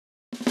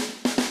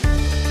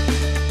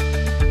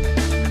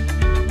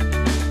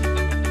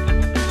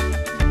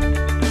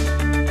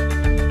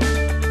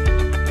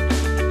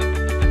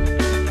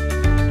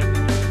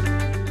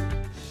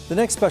The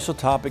next special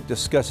topic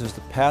discusses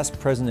the past,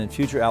 present, and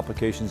future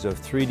applications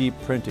of 3D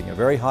printing, a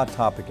very hot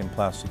topic in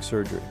plastic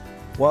surgery.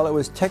 While it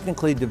was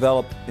technically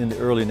developed in the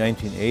early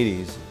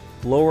 1980s,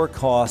 lower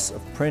costs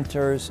of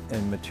printers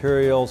and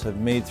materials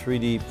have made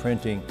 3D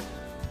printing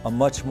a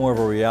much more of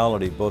a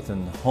reality, both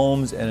in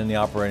homes and in the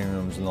operating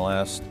rooms in the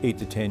last 8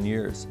 to 10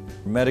 years.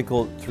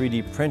 Medical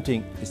 3D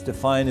printing is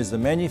defined as the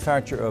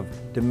manufacture of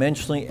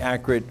dimensionally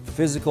accurate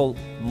physical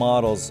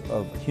models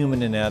of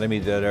human anatomy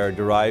that are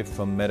derived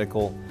from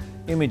medical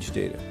image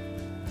data.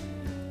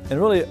 And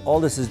really all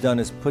this has done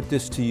is put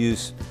this to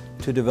use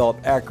to develop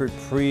accurate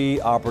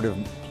pre-operative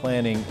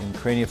planning in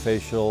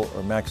craniofacial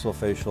or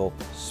maxillofacial,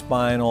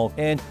 spinal,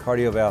 and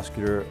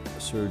cardiovascular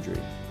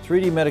surgery.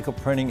 3D medical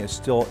printing is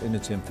still in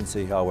its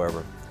infancy,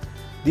 however.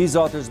 These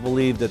authors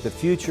believe that the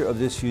future of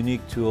this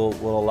unique tool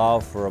will allow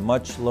for a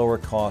much lower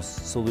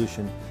cost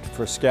solution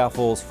for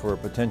scaffolds for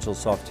potential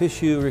soft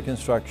tissue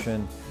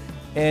reconstruction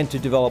and to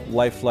develop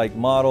lifelike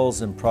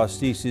models and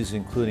prostheses,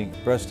 including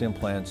breast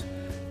implants,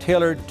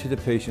 tailored to the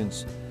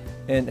patients,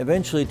 and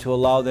eventually to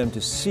allow them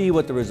to see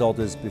what the result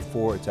is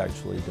before it's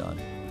actually done.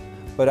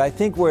 But I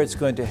think where it's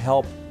going to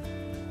help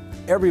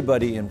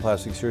everybody in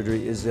plastic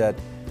surgery is that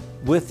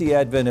with the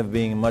advent of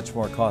being much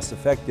more cost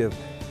effective,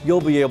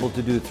 you'll be able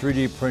to do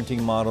 3D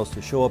printing models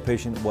to show a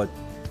patient what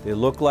they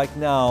look like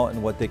now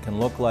and what they can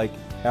look like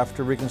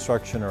after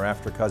reconstruction or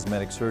after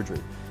cosmetic surgery.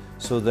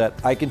 So that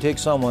I can take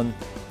someone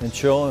and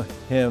show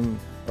him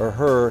or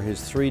her his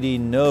 3D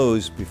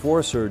nose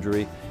before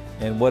surgery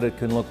and what it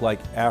can look like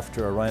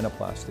after a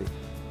rhinoplasty.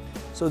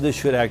 So this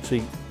should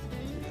actually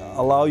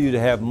allow you to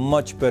have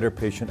much better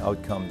patient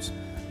outcomes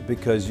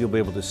because you'll be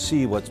able to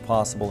see what's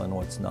possible and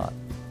what's not.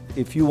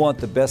 If you want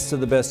the best of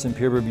the best in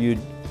peer-reviewed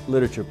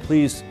literature,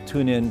 please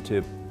tune in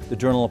to the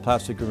Journal of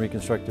Plastic and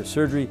Reconstructive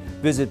Surgery.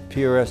 Visit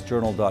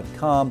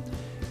prsjournal.com.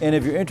 And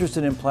if you're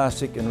interested in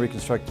plastic and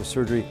reconstructive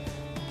surgery,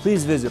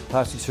 please visit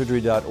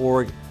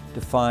plasticsurgery.org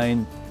to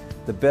find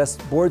the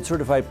best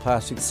board-certified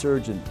plastic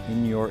surgeon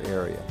in your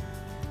area.